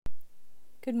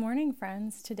Good morning,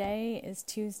 friends. Today is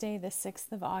Tuesday, the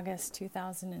 6th of August,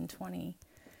 2020.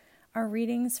 Our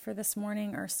readings for this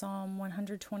morning are Psalm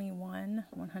 121,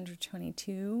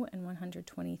 122, and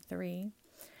 123,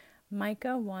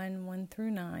 Micah 1, 1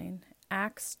 through 9,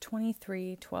 Acts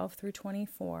 23, 12 through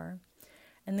 24,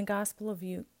 and the Gospel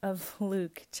of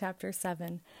Luke, chapter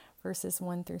 7, verses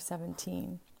 1 through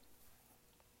 17.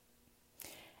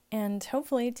 And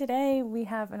hopefully today we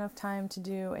have enough time to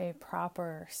do a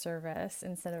proper service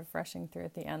instead of rushing through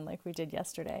at the end like we did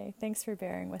yesterday. Thanks for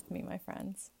bearing with me, my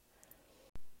friends.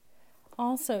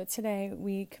 Also, today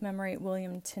we commemorate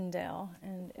William Tyndale,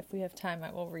 and if we have time,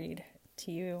 I will read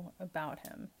to you about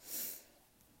him.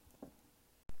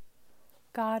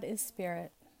 God is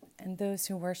spirit, and those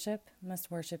who worship must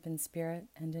worship in spirit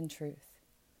and in truth.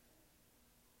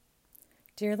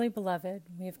 Dearly beloved,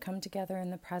 we have come together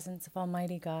in the presence of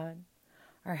Almighty God,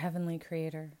 our heavenly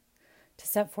Creator, to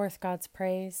set forth God's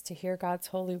praise, to hear God's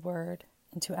holy word,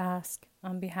 and to ask,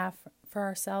 on behalf for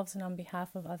ourselves and on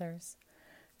behalf of others,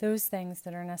 those things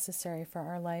that are necessary for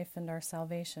our life and our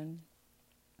salvation.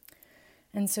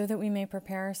 And so that we may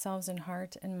prepare ourselves in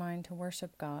heart and mind to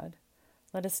worship God,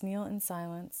 let us kneel in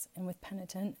silence and with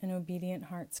penitent and obedient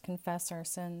hearts confess our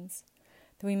sins,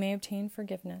 that we may obtain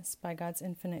forgiveness by God's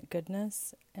infinite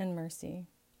goodness and mercy.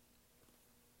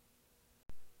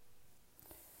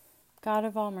 God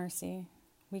of all mercy,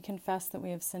 we confess that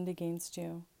we have sinned against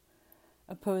you,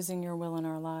 opposing your will in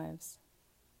our lives.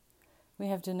 We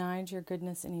have denied your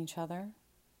goodness in each other,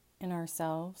 in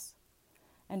ourselves,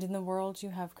 and in the world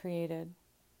you have created.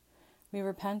 We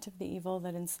repent of the evil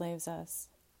that enslaves us,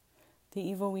 the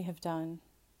evil we have done,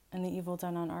 and the evil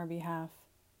done on our behalf.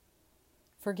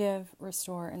 Forgive,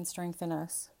 restore, and strengthen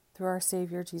us through our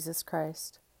Savior Jesus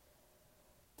Christ,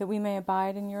 that we may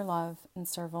abide in your love and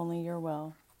serve only your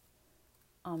will.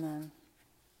 Amen.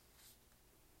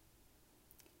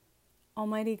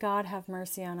 Almighty God, have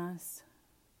mercy on us.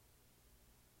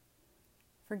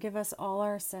 Forgive us all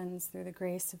our sins through the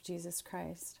grace of Jesus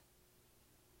Christ.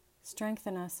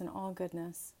 Strengthen us in all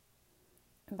goodness,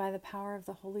 and by the power of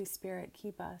the Holy Spirit,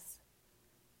 keep us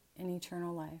in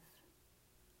eternal life.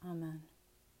 Amen.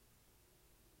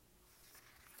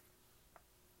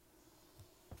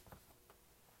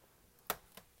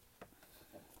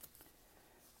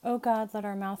 O God, let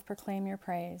our mouth proclaim your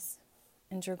praise,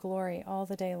 and your glory all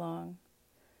the day long.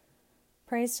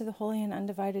 Praise to the Holy and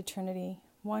Undivided Trinity,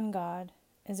 one God,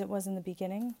 as it was in the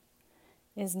beginning,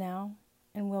 is now,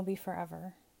 and will be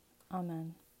forever.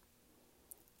 Amen.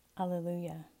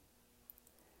 Alleluia.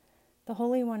 The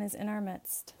Holy One is in our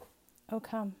midst. O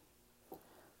come,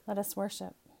 let us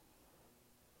worship.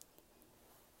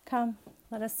 Come,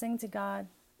 let us sing to God.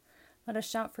 Let us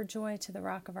shout for joy to the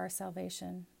rock of our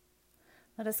salvation.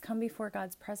 Let us come before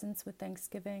God's presence with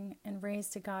thanksgiving and raise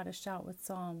to God a shout with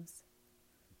psalms.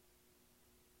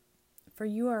 For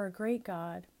you are a great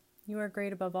God. You are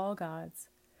great above all gods.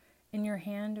 In your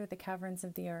hand are the caverns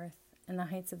of the earth, and the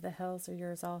heights of the hills are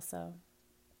yours also.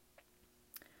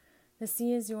 The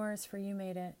sea is yours, for you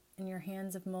made it, and your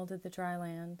hands have molded the dry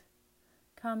land.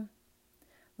 Come,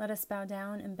 let us bow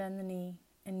down and bend the knee,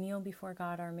 and kneel before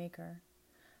God our Maker.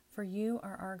 For you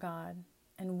are our God,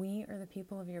 and we are the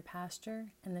people of your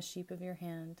pasture and the sheep of your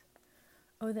hand.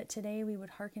 Oh, that today we would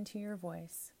hearken to your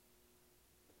voice.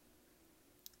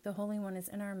 The Holy One is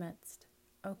in our midst.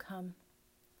 Oh, come,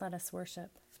 let us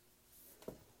worship.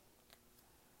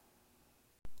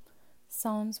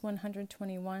 Psalms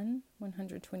 121,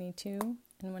 122,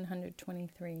 and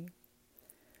 123.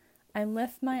 I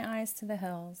lift my eyes to the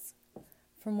hills.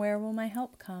 From where will my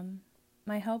help come?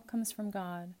 My help comes from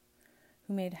God,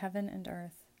 who made heaven and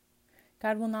earth.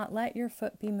 God will not let your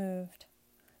foot be moved.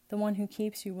 The one who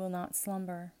keeps you will not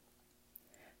slumber.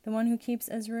 The one who keeps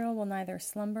Israel will neither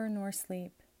slumber nor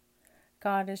sleep.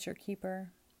 God is your keeper.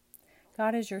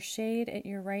 God is your shade at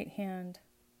your right hand.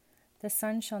 The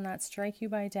sun shall not strike you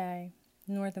by day,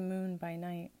 nor the moon by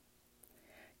night.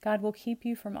 God will keep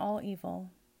you from all evil.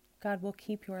 God will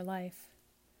keep your life.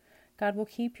 God will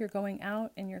keep your going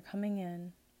out and your coming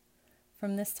in,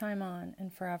 from this time on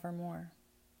and forevermore.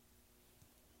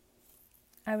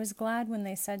 I was glad when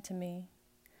they said to me,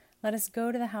 let us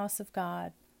go to the house of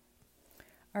God.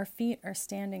 Our feet are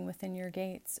standing within your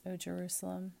gates, O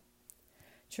Jerusalem.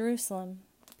 Jerusalem,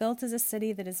 built as a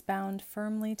city that is bound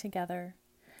firmly together.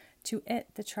 To it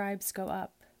the tribes go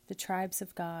up, the tribes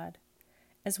of God,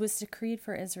 as was decreed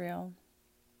for Israel,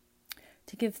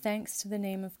 to give thanks to the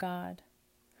name of God.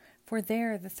 For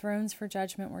there the thrones for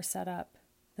judgment were set up,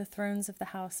 the thrones of the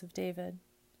house of David.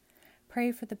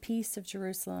 Pray for the peace of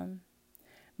Jerusalem.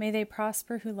 May they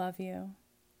prosper who love you.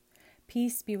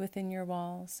 Peace be within your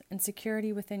walls, and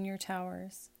security within your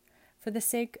towers. For the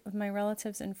sake of my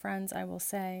relatives and friends, I will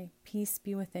say, peace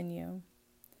be within you.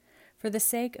 For the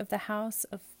sake of the house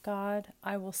of God,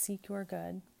 I will seek your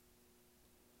good.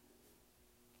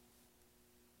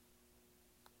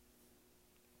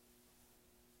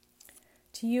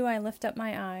 To you I lift up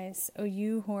my eyes, O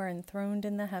you who are enthroned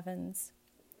in the heavens.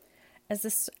 As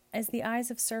the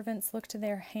eyes of servants look to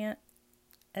the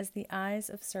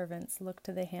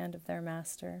hand of their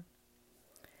master,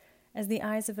 as the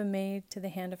eyes of a maid to the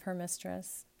hand of her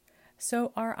mistress,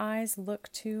 so our eyes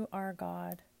look to our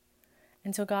God,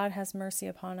 until God has mercy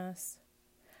upon us.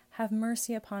 Have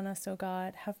mercy upon us, O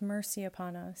God, have mercy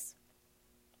upon us.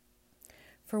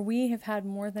 For we have had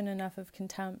more than enough of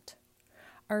contempt.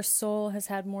 Our soul has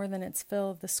had more than its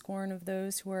fill of the scorn of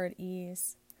those who are at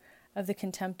ease, of the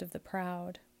contempt of the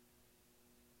proud.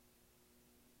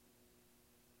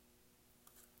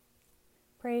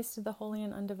 Praise to the Holy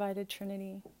and Undivided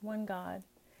Trinity, one God,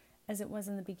 as it was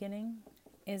in the beginning,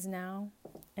 is now,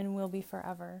 and will be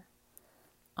forever.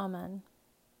 Amen.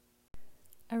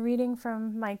 A reading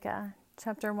from Micah,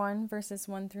 chapter 1, verses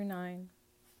 1 through 9.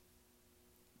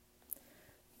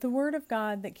 The word of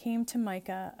God that came to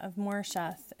Micah of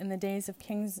Moresheth in the days of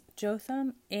kings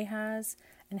Jotham, Ahaz,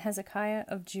 and Hezekiah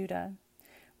of Judah,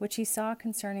 which he saw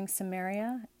concerning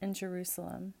Samaria and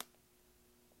Jerusalem.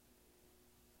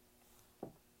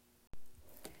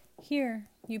 Hear,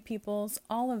 you peoples,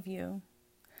 all of you.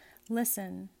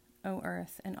 Listen, O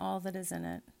earth, and all that is in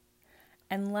it,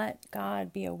 and let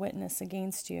God be a witness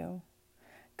against you,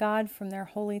 God from their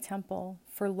holy temple.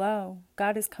 For lo,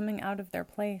 God is coming out of their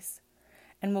place,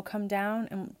 and will come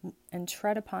down and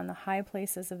tread upon the high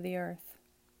places of the earth.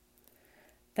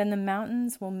 Then the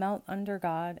mountains will melt under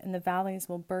God, and the valleys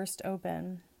will burst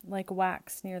open, like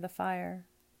wax near the fire,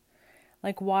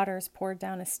 like waters poured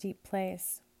down a steep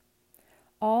place.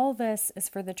 All this is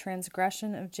for the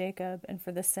transgression of Jacob and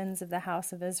for the sins of the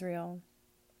house of Israel.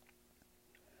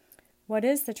 What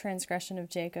is the transgression of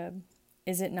Jacob?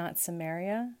 Is it not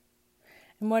Samaria?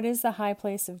 And what is the high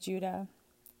place of Judah?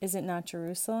 Is it not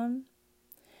Jerusalem?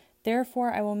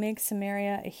 Therefore I will make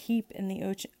Samaria a heap in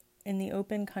the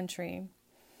open country,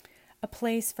 a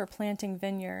place for planting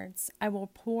vineyards. I will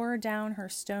pour down her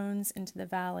stones into the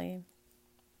valley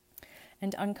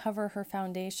and uncover her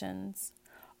foundations.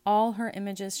 All her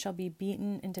images shall be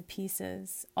beaten into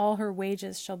pieces. All her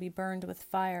wages shall be burned with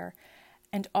fire,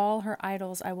 and all her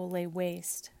idols I will lay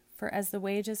waste. For as the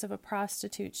wages of a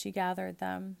prostitute she gathered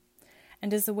them,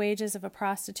 and as the wages of a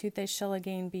prostitute they shall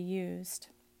again be used.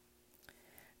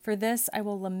 For this I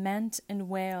will lament and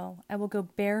wail. I will go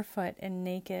barefoot and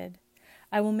naked.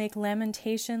 I will make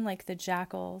lamentation like the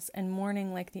jackals, and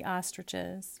mourning like the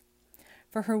ostriches.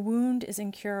 For her wound is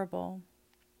incurable.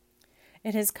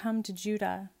 It has come to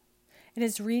Judah. It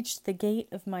has reached the gate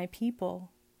of my people,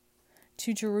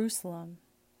 to Jerusalem.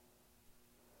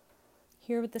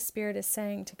 Hear what the Spirit is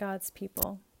saying to God's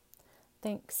people.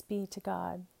 Thanks be to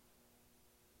God.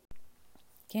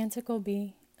 Canticle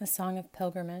B, a song of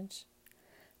pilgrimage.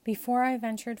 Before I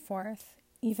ventured forth,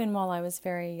 even while I was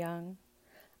very young,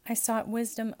 I sought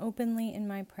wisdom openly in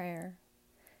my prayer.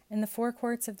 In the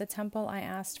forecourts of the temple I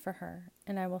asked for her,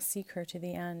 and I will seek her to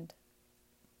the end.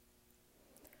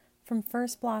 From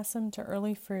first blossom to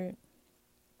early fruit,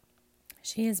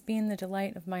 she has been the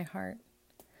delight of my heart.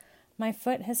 My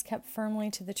foot has kept firmly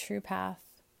to the true path.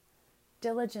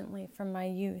 Diligently from my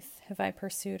youth have I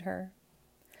pursued her.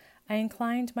 I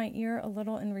inclined my ear a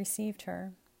little and received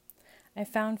her. I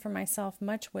found for myself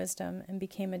much wisdom and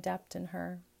became adept in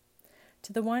her.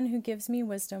 To the one who gives me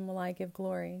wisdom will I give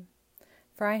glory,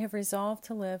 for I have resolved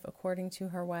to live according to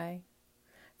her way.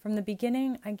 From the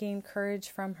beginning I gained courage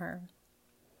from her.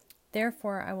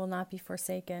 Therefore I will not be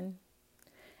forsaken.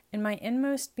 In my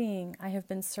inmost being I have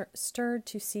been stirred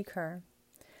to seek her.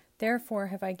 Therefore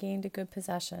have I gained a good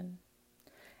possession.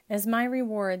 As my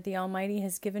reward, the Almighty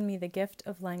has given me the gift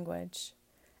of language,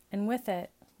 and with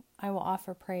it I will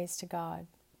offer praise to God.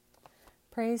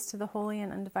 Praise to the Holy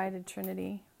and Undivided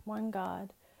Trinity, one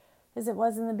God, as it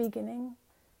was in the beginning,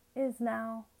 is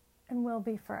now, and will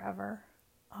be forever.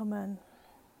 Amen.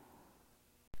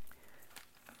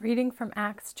 Reading from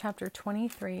Acts chapter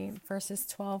 23, verses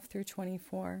 12 through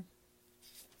 24.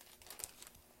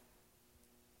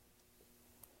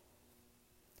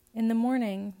 In the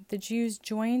morning, the Jews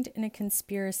joined in a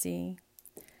conspiracy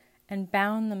and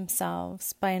bound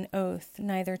themselves by an oath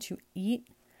neither to eat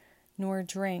nor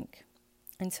drink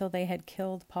until they had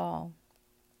killed Paul.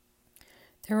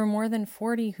 There were more than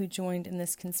 40 who joined in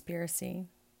this conspiracy.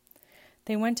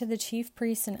 They went to the chief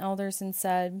priests and elders and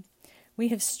said, We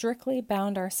have strictly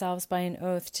bound ourselves by an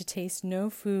oath to taste no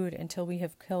food until we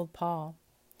have killed Paul.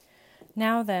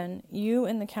 Now then, you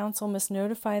and the council must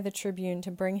notify the tribune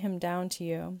to bring him down to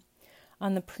you,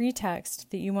 on the pretext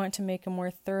that you want to make a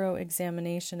more thorough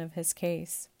examination of his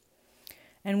case.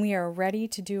 And we are ready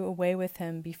to do away with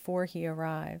him before he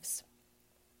arrives."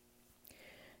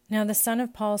 Now the son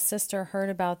of Paul's sister heard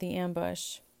about the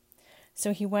ambush.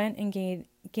 So he went and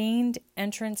gained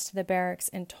entrance to the barracks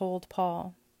and told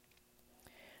Paul.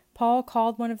 Paul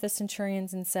called one of the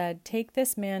centurions and said, "Take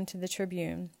this man to the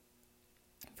tribune,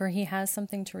 for he has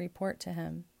something to report to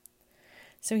him."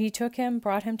 So he took him,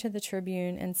 brought him to the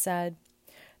tribune, and said,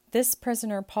 "This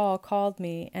prisoner Paul called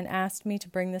me and asked me to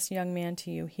bring this young man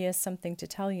to you. He has something to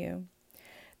tell you."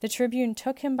 The tribune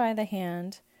took him by the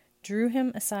hand, drew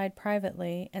him aside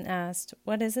privately, and asked,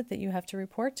 "What is it that you have to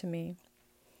report to me?"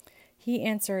 He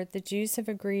answered, "The Jews have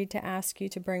agreed to ask you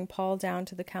to bring Paul down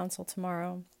to the council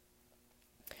tomorrow,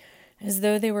 as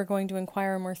though they were going to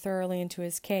inquire more thoroughly into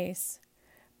his case.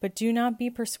 But do not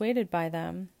be persuaded by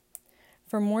them,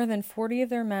 for more than 40 of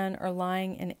their men are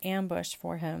lying in ambush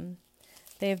for him.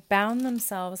 They have bound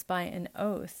themselves by an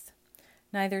oath,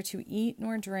 neither to eat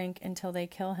nor drink until they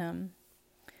kill him.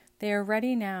 They are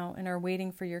ready now and are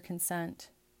waiting for your consent."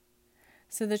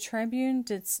 So the tribune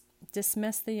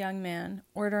dismissed the young man,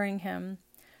 ordering him,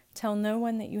 "Tell no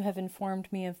one that you have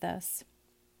informed me of this."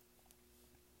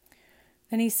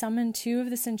 Then he summoned 2 of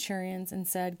the centurions and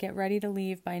said, "Get ready to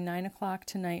leave by 9 o'clock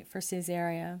tonight for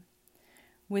Caesarea,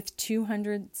 with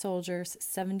 200 soldiers,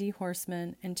 70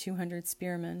 horsemen, and 200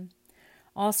 spearmen.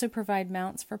 Also provide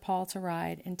mounts for Paul to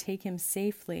ride, and take him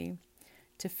safely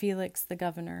to Felix the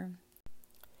governor."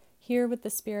 Hear what the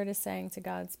Spirit is saying to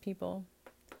God's people.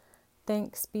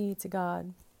 Thanks be to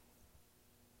God.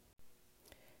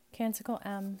 Canticle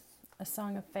M, a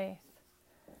song of faith.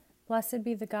 Blessed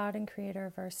be the God and Creator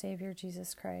of our Savior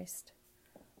Jesus Christ.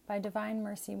 By divine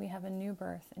mercy we have a new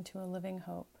birth into a living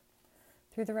hope.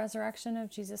 Through the resurrection of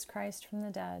Jesus Christ from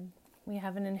the dead, we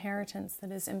have an inheritance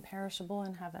that is imperishable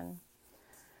in heaven.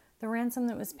 The ransom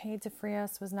that was paid to free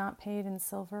us was not paid in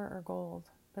silver or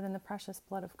gold, but in the precious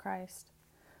blood of Christ,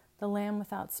 the Lamb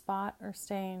without spot or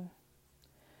stain.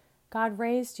 God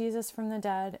raised Jesus from the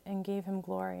dead and gave him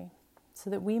glory, so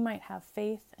that we might have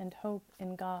faith and hope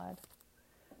in God.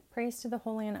 Praise to the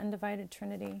Holy and Undivided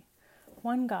Trinity,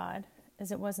 one God,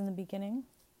 as it was in the beginning,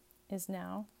 is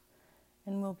now,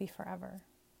 and will be forever.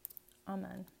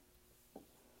 Amen.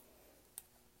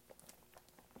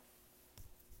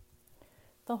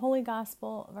 The Holy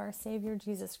Gospel of our Savior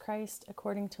Jesus Christ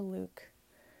according to Luke.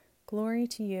 Glory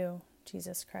to you,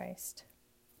 Jesus Christ.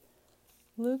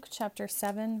 Luke chapter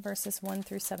 7, verses 1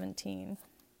 through 17.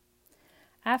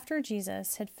 After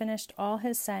Jesus had finished all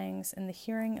his sayings in the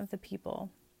hearing of the people,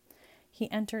 he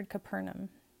entered Capernaum.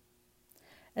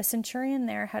 A centurion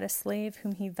there had a slave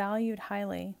whom he valued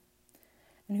highly,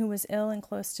 and who was ill and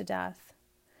close to death.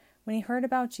 When he heard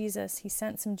about Jesus, he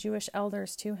sent some Jewish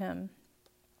elders to him,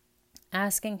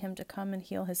 asking him to come and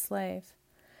heal his slave.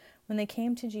 When they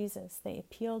came to Jesus, they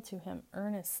appealed to him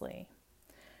earnestly,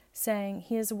 saying,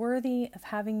 "He is worthy of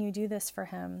having you do this for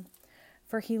him,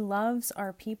 for he loves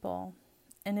our people,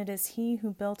 and it is he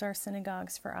who built our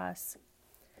synagogues for us."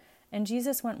 And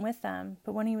Jesus went with them,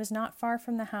 but when he was not far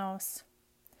from the house,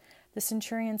 the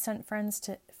centurion sent friends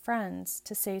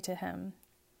to say to him,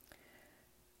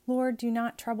 "Lord, do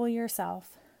not trouble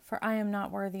yourself, for I am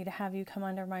not worthy to have you come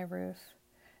under my roof.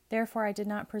 Therefore I did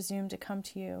not presume to come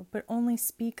to you, but only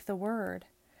speak the word,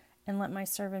 and let my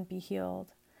servant be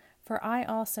healed. For I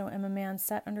also am a man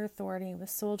set under authority, with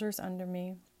soldiers under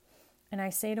me. And I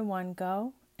say to one,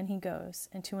 'Go,' and he goes,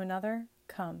 and to another,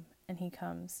 'Come,' and he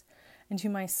comes, and to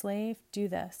my slave, 'Do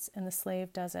this,' and the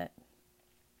slave does it."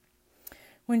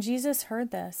 When Jesus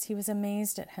heard this, he was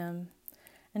amazed at him,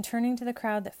 and turning to the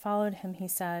crowd that followed him, he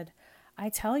said, "I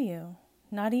tell you,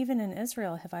 not even in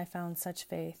Israel have I found such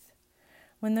faith."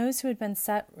 When those who had been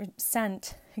sent returned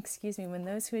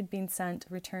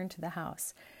to the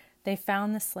house, they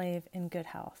found the slave in good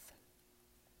health.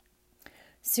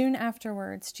 Soon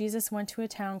afterwards, Jesus went to a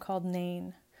town called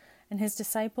Nain, and his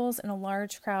disciples and a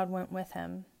large crowd went with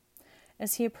him.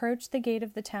 As he approached the gate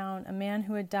of the town, a man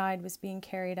who had died was being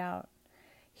carried out.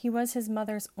 He was his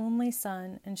mother's only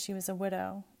son, and she was a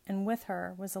widow, and with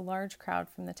her was a large crowd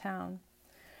from the town.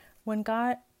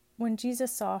 When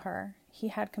Jesus saw her, he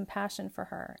had compassion for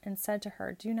her and said to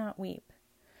her, "Do not weep."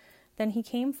 Then he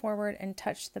came forward and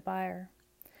touched the bier,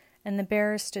 and the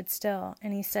bearer stood still,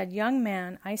 and he said, "Young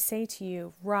man, I say to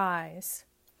you, rise."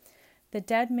 The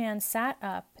dead man sat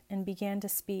up and began to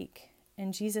speak,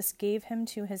 and Jesus gave him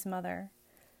to his mother.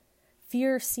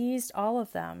 Fear seized all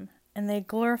of them, And they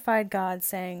glorified God,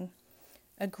 saying,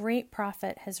 "A great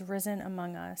prophet has risen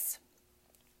among us,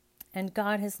 and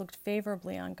God has looked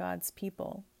favorably on God's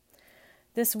people."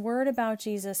 This word about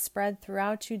Jesus spread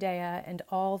throughout Judea and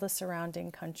all the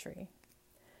surrounding country.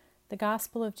 The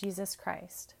Gospel of Jesus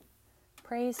Christ.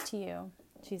 Praise to you,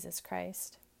 Jesus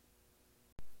Christ.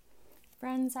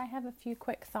 Friends, I have a few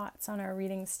quick thoughts on our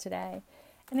readings today.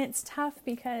 And it's tough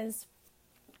because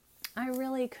I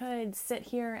really could sit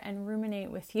here and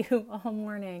ruminate with you all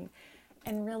morning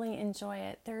and really enjoy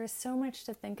it. There is so much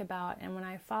to think about, and when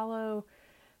I follow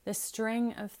the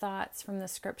string of thoughts from the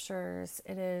scriptures,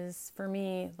 it is, for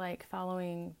me, like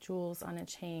following jewels on a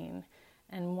chain,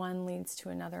 and one leads to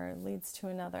another, leads to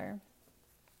another.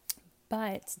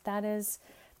 But that is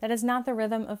not the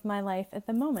rhythm of my life at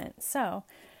the moment. So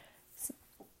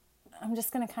I'm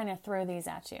just going to kind of throw these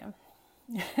at you.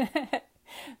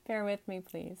 Bear with me,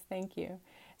 please. Thank you.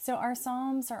 So our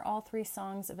Psalms are all three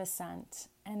songs of ascent.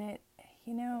 And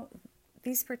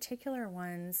these particular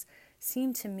ones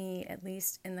seem to me, at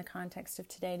least in the context of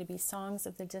today, to be songs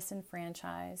of the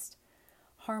disenfranchised,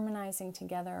 harmonizing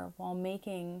together while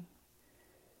making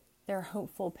their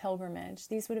hopeful pilgrimage.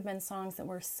 These would have been songs that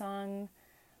were sung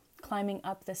climbing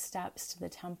up the steps to the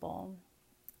temple.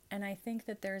 And I think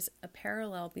that there's a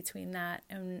parallel between that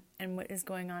and what is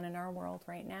going on in our world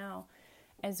right now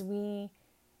as we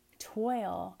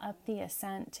toil up the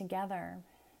ascent together.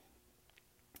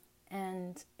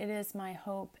 And it is my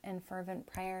hope and fervent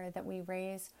prayer that we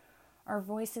raise our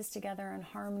voices together in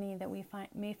harmony, that we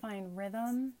may find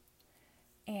rhythm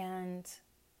and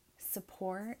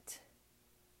support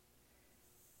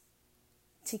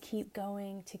to keep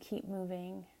going, to keep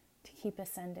moving, to keep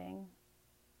ascending.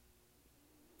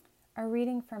 Our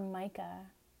reading from Micah.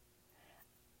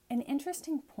 An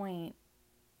interesting point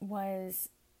was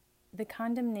the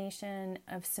condemnation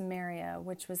of Samaria,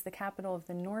 which was the capital of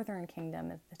the northern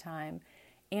kingdom at the time,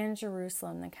 and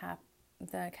Jerusalem,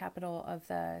 the capital of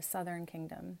the southern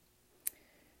kingdom.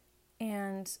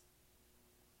 And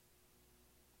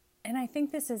I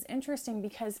think this is interesting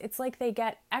because it's like they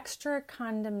get extra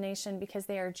condemnation because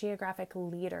they are geographic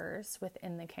leaders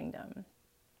within the kingdom.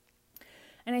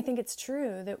 And I think it's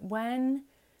true that when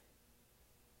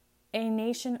a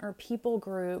nation or people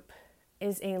group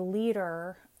is a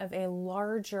leader of a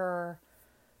larger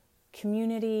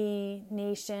community,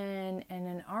 nation, and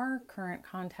in our current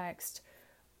context,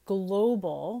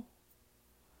 global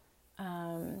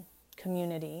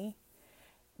community,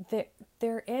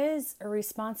 there is a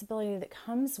responsibility that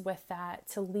comes with that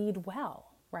to lead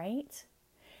well, right?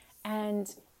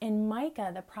 And in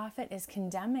Micah, the prophet is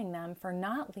condemning them for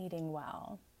not leading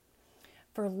well,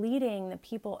 for leading the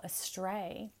people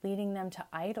astray, leading them to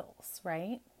idols,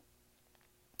 right?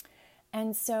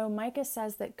 And so Micah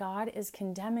says that God is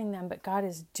condemning them, but God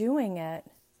is doing it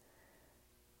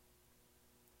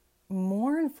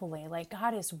mournfully, like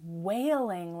God is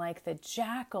wailing like the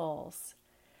jackals.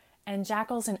 And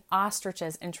jackals and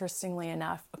ostriches, interestingly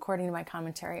enough, according to my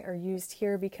commentary, are used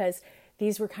here because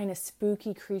these were kind of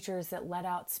spooky creatures that let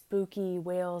out spooky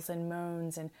wails and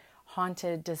moans and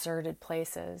haunted, deserted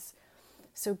places.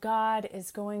 So God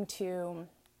is going to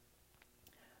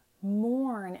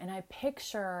mourn, and I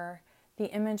picture the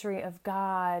imagery of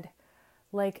God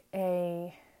like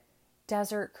a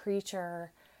desert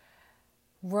creature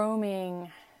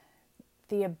roaming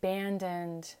the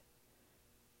abandoned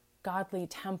godly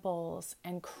temples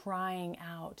and crying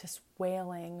out, just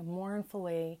wailing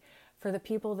mournfully for the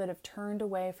people that have turned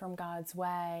away from God's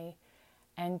way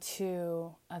and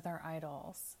to other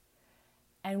idols.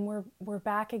 And we're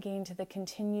back again to the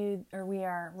continued, or we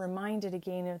are reminded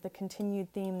again of the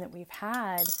continued theme that we've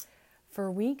had for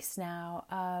weeks now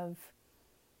of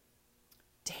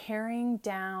tearing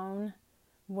down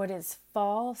what is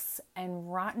false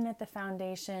and rotten at the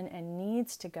foundation and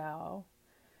needs to go,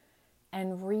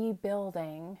 and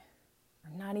rebuilding,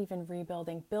 or not even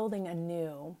rebuilding, building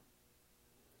anew.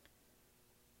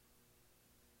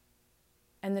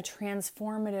 And the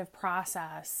transformative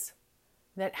process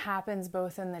that happens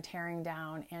both in the tearing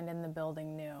down and in the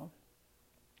building new.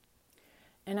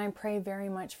 And I pray very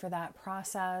much for that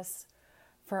process,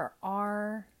 for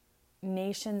our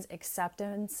nation's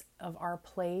acceptance of our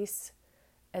place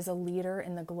as a leader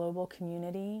in the global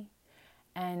community,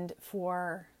 and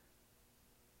for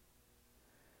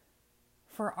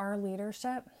our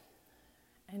leadership.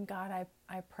 And God,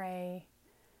 I pray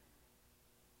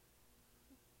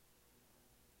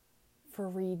for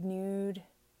renewed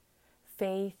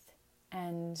faith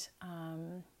and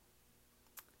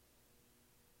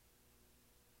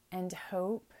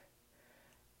hope,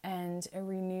 and a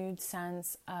renewed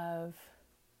sense of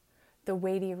the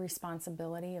weighty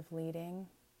responsibility of leading.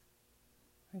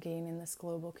 again, in this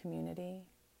global community.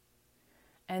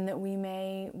 And that we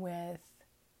may, with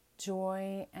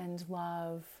joy and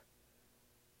love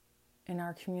in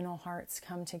our communal hearts,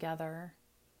 come together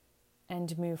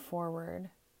and move forward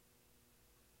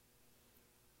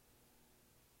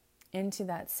into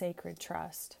that sacred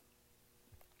trust.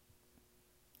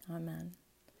 Amen.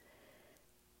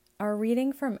 Our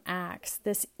reading from Acts,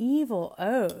 this evil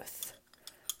oath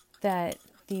that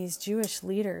these Jewish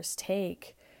leaders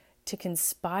take to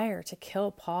conspire to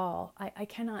kill Paul, I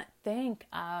cannot think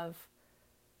of,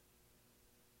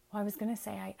 well, I was going to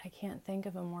say I can't think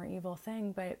of a more evil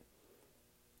thing, but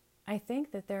I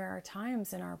think that there are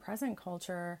times in our present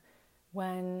culture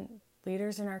when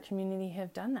leaders in our community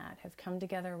have done that, have come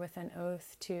together with an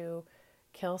oath to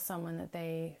kill someone that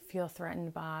they feel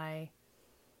threatened by.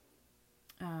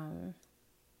 And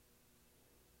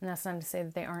that's not to say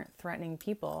that they aren't threatening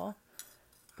people,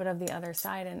 but of the other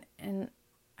side. And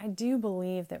I do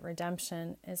believe that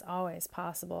redemption is always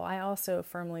possible. I also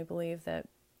firmly believe that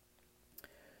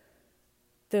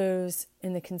those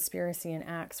in the conspiracy in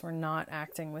Acts were not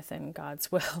acting within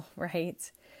God's will,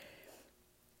 right?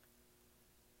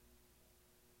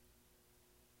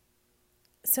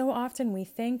 So often we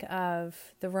think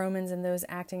of the Romans and those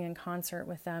acting in concert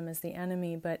with them as the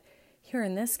enemy, but here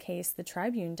in this case, the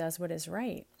tribune does what is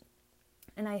right.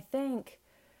 And I think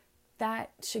that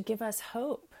should give us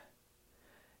hope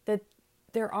that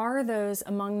there are those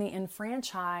among the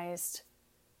enfranchised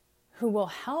who will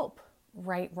help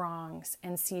right wrongs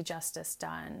and see justice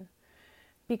done.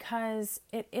 Because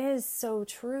it is so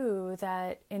true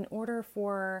that in order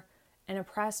for an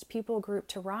oppressed people group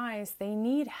to rise, they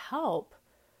need help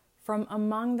from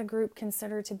among the group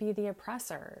considered to be the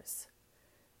oppressors.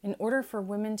 In order for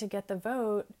women to get the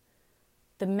vote,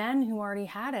 the men who already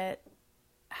had it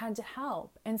had to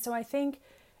help. And so I think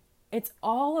it's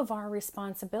all of our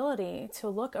responsibility to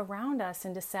look around us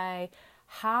and to say,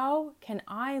 how can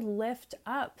I lift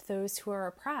up those who are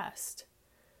oppressed?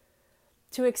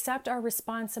 To accept our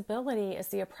responsibility as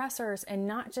the oppressors and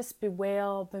not just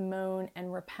bewail, bemoan,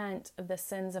 and repent of the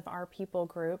sins of our people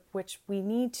group, which we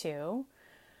need to,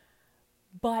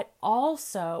 but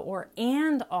also,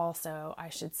 I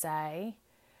should say,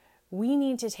 we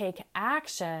need to take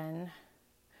action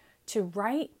to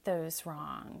right those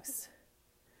wrongs.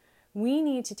 We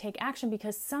need to take action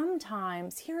because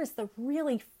sometimes, here is the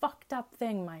really fucked up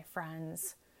thing, my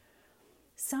friends.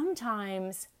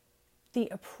 Sometimes the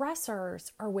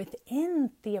oppressors are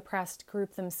within the oppressed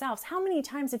group themselves. How many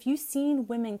times have you seen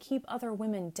women keep other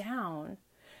women down?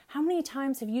 How many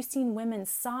times have you seen women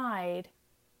side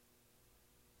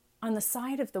on the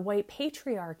side of the white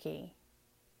patriarchy?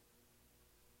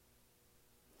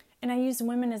 And I use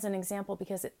women as an example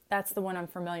because that's the one I'm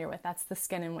familiar with. That's the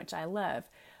skin in which I live.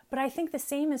 But I think the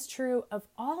same is true of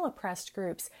all oppressed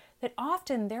groups, that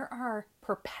often there are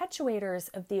perpetuators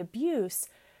of the abuse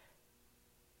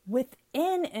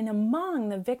within and among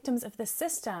the victims of the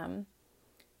system.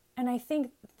 And I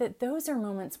think that those are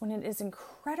moments when it is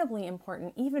incredibly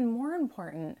important, even more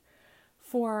important,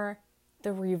 for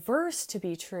the reverse to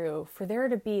be true, for there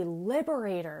to be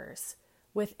liberators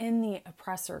within the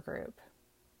oppressor group.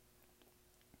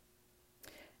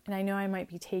 And I know I might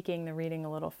be taking the reading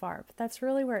a little far, but that's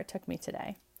really where it took me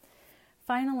today.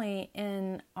 Finally,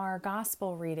 in our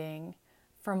gospel reading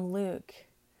from Luke,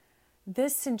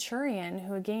 this centurion,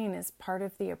 who again is part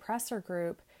of the oppressor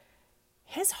group,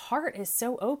 his heart is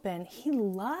so open. He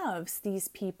loves these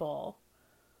people.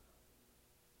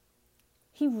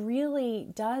 He really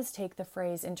does take the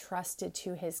phrase entrusted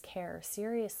to his care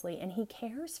seriously, and he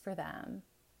cares for them.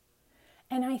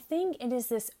 And I think it is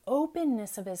this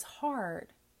openness of his heart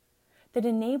that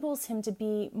enables him to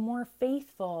be more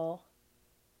faithful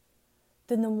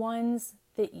than the ones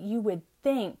that you would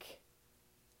think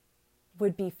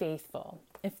would be faithful,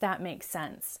 if that makes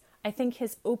sense. I think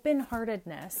his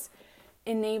open-heartedness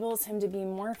enables him to be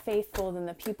more faithful than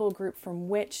the people group from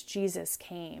which Jesus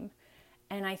came.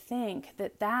 And I think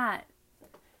that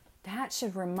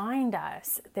should remind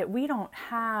us that we don't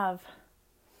have,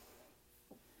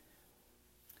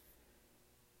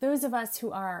 those of us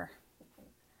who are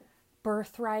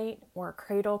birthright or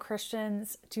cradle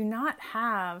Christians do not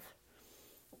have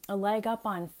a leg up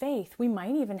on faith. We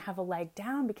might even have a leg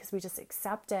down because we just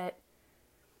accept it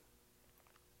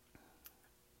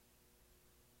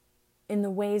in the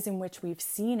ways in which we've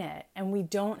seen it. And we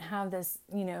don't have this,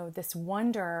 this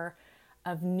wonder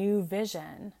of new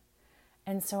vision.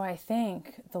 And so I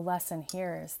think the lesson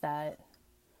here is that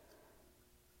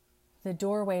the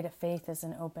doorway to faith is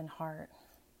an open heart.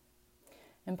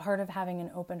 And part of having an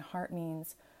open heart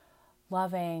means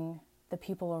loving the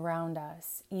people around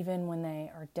us, even when they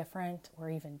are different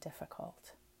or even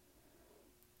difficult.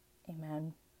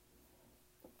 Amen.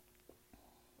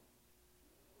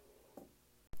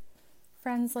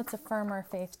 Friends, let's affirm our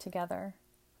faith together.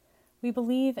 We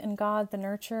believe in God, the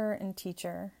nurturer and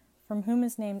teacher, from whom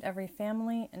is named every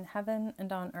family in heaven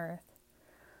and on earth.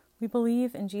 We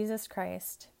believe in Jesus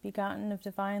Christ, begotten of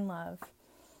divine love,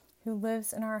 who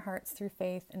lives in our hearts through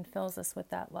faith and fills us with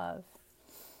that love.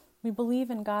 We believe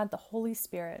in God, the Holy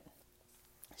Spirit.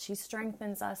 She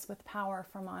strengthens us with power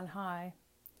from on high.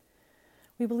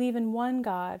 We believe in one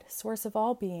God, source of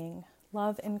all being,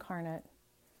 love incarnate,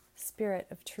 Spirit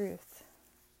of truth.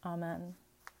 Amen.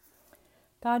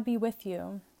 God be with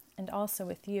you, and also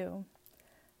with you.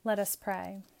 Let us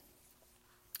pray.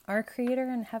 Our Creator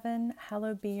in heaven,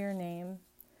 hallowed be your name.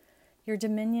 Your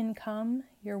dominion come,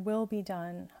 your will be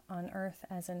done, on earth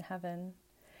as in heaven.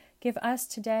 Give us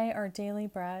today our daily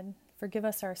bread. Forgive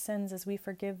us our sins as we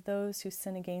forgive those who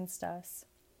sin against us.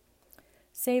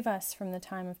 Save us from the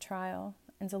time of trial,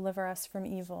 and deliver us from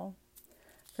evil.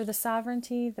 For the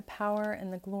sovereignty, the power,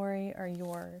 and the glory are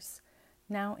yours,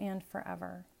 now and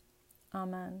forever.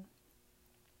 Amen.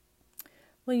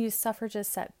 We'll use suffrages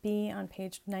set B on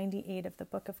page 98 of the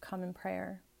Book of Common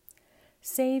Prayer.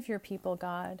 Save your people,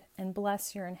 God, and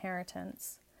bless your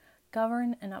inheritance.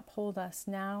 Govern and uphold us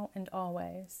now and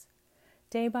always.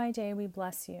 Day by day we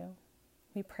bless you.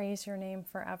 We praise your name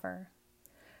forever.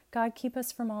 God, keep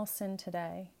us from all sin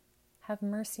today. Have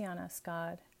mercy on us,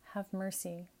 God. Have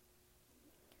mercy.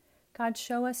 God,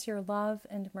 show us your love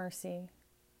and mercy,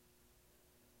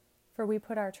 for we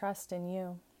put our trust in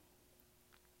you.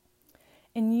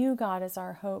 In you, God, is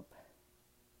our hope,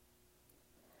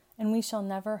 and we shall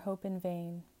never hope in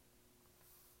vain.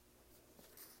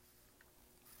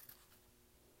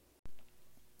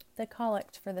 The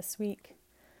Collect for this week.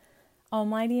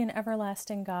 Almighty and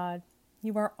everlasting God,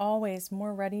 you are always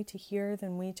more ready to hear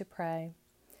than we to pray,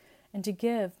 and to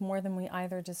give more than we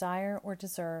either desire or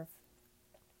deserve.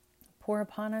 Pour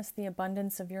upon us the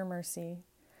abundance of your mercy,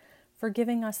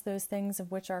 forgiving us those things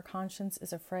of which our conscience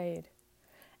is afraid,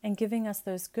 and giving us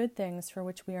those good things for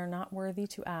which we are not worthy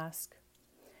to ask,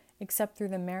 except through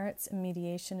the merits and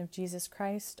mediation of Jesus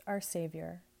Christ, our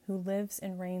Savior, who lives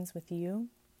and reigns with you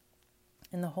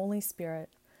in the Holy Spirit,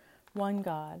 one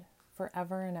God,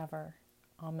 forever and ever.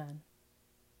 Amen.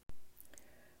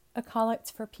 A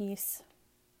Collect for Peace.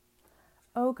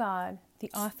 O God,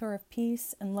 the author of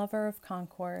peace and lover of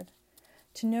concord,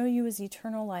 to know you is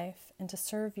eternal life, and to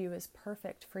serve you is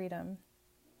perfect freedom.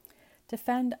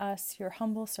 Defend us, your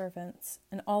humble servants,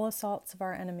 in all assaults of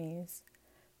our enemies,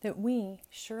 that we,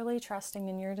 surely trusting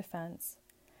in your defense,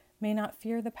 may not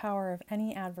fear the power of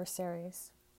any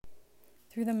adversaries.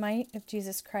 Through the might of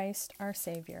Jesus Christ, our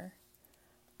Savior.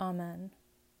 Amen.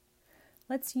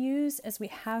 Let's use, as we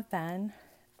have been,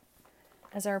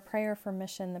 as our prayer for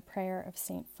mission, the prayer of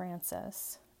St.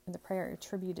 Francis, the prayer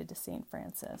attributed to St.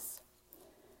 Francis.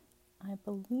 I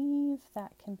believe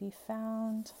that can be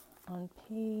found on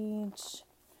page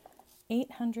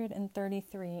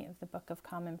 833 of the Book of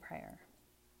Common Prayer.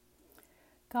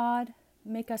 God,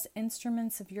 make us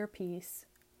instruments of your peace.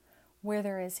 Where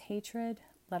there is hatred,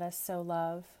 let us sow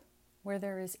love. Where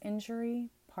there is injury,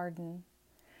 pardon.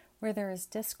 Where there is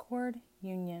discord,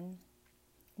 union.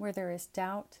 Where there is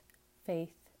doubt,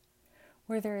 faith.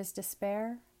 Where there is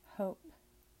despair, hope.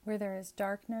 Where there is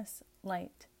darkness,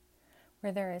 light.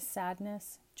 Where there is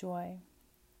sadness, joy.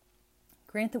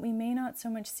 Grant that we may not so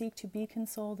much seek to be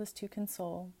consoled as to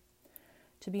console,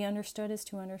 to be understood as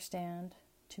to understand,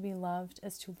 to be loved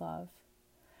as to love.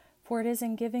 For it is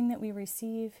in giving that we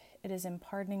receive, it is in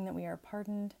pardoning that we are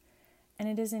pardoned, and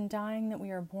it is in dying that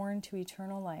we are born to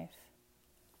eternal life.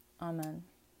 Amen.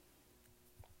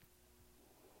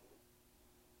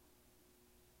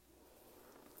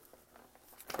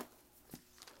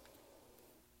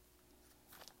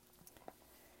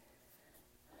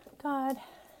 God,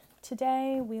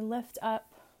 today we lift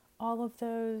up all of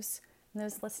those, and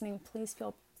those listening, please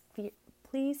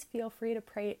feel free to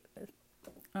pray.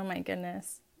 Oh my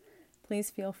goodness. Please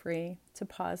feel free to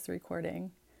pause the recording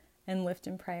and lift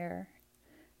in prayer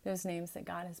those names that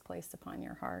God has placed upon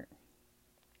your heart.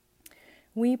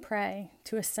 We pray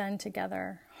to ascend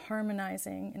together,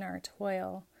 harmonizing in our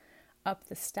toil up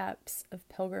the steps of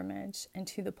pilgrimage and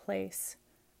to the place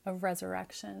of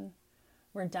resurrection,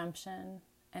 redemption,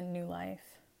 and new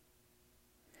life.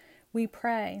 We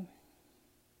pray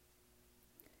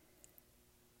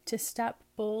to step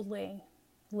boldly,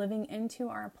 living into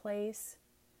our place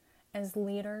as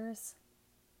leaders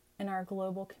in our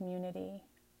global community,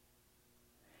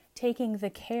 taking the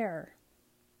care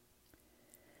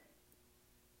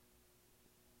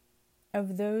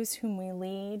of those whom we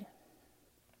lead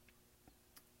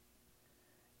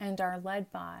and are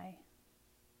led by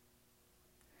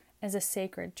as a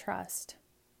sacred trust.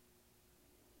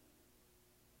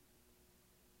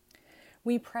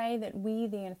 We pray that we,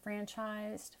 the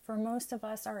enfranchised, for most of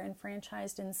us are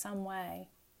enfranchised in some way,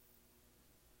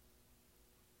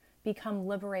 become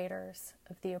liberators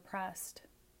of the oppressed,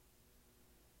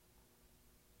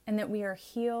 and that we are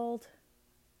healed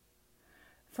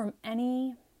from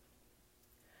any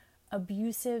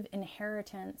abusive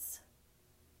inheritance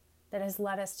that has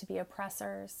led us to be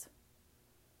oppressors,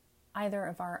 either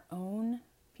of our own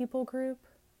people group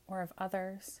or of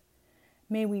others.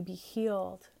 May we be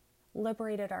healed,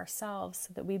 liberated ourselves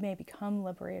so that we may become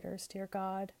liberators, dear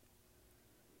God.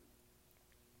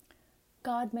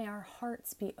 God, may our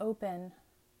hearts be open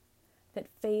that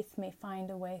faith may find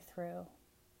a way through.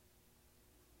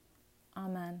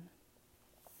 Amen.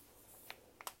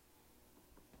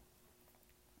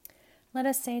 Let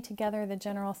us say together the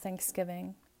general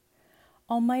thanksgiving.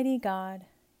 Almighty God,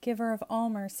 giver of all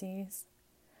mercies,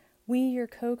 we, your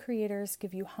co-creators,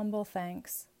 give you humble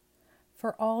thanks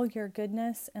for all your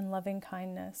goodness and loving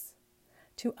kindness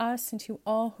to us and to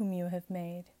all whom you have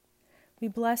made. We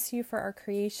bless you for our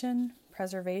creation,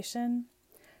 preservation,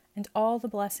 and all the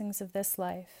blessings of this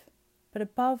life, but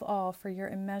above all for your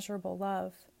immeasurable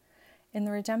love in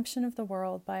the redemption of the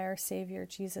world by our Savior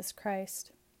Jesus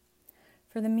Christ,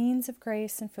 for the means of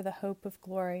grace and for the hope of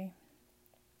glory.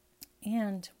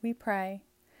 And, we pray,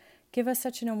 give us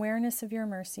such an awareness of your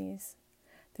mercies,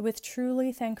 that with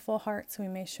truly thankful hearts we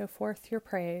may show forth your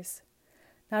praise,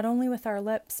 not only with our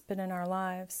lips but in our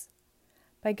lives,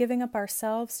 by giving up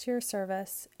ourselves to your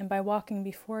service and by walking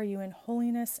before you in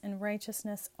holiness and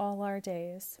righteousness all our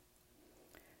days.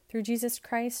 Through Jesus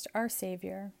Christ our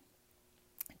Savior,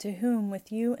 to whom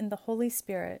with you and the Holy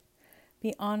Spirit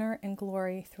be honor and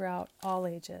glory throughout all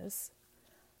ages.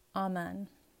 Amen.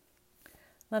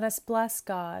 Let us bless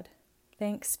God.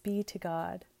 Thanks be to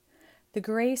God. The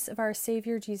grace of our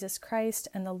Savior Jesus Christ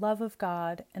and the love of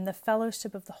God and the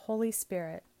fellowship of the Holy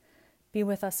Spirit be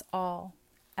with us all,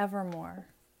 evermore.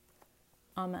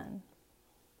 Amen.